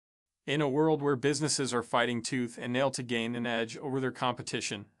In a world where businesses are fighting tooth and nail to gain an edge over their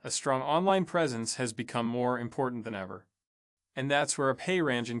competition, a strong online presence has become more important than ever. And that's where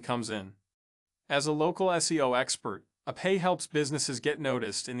Engine comes in. As a local SEO expert, Apay helps businesses get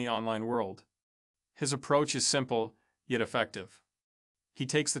noticed in the online world. His approach is simple, yet effective. He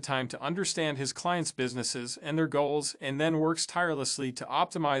takes the time to understand his clients' businesses and their goals and then works tirelessly to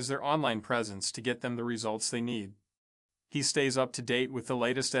optimize their online presence to get them the results they need. He stays up to date with the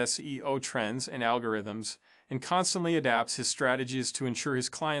latest SEO trends and algorithms and constantly adapts his strategies to ensure his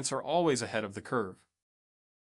clients are always ahead of the curve.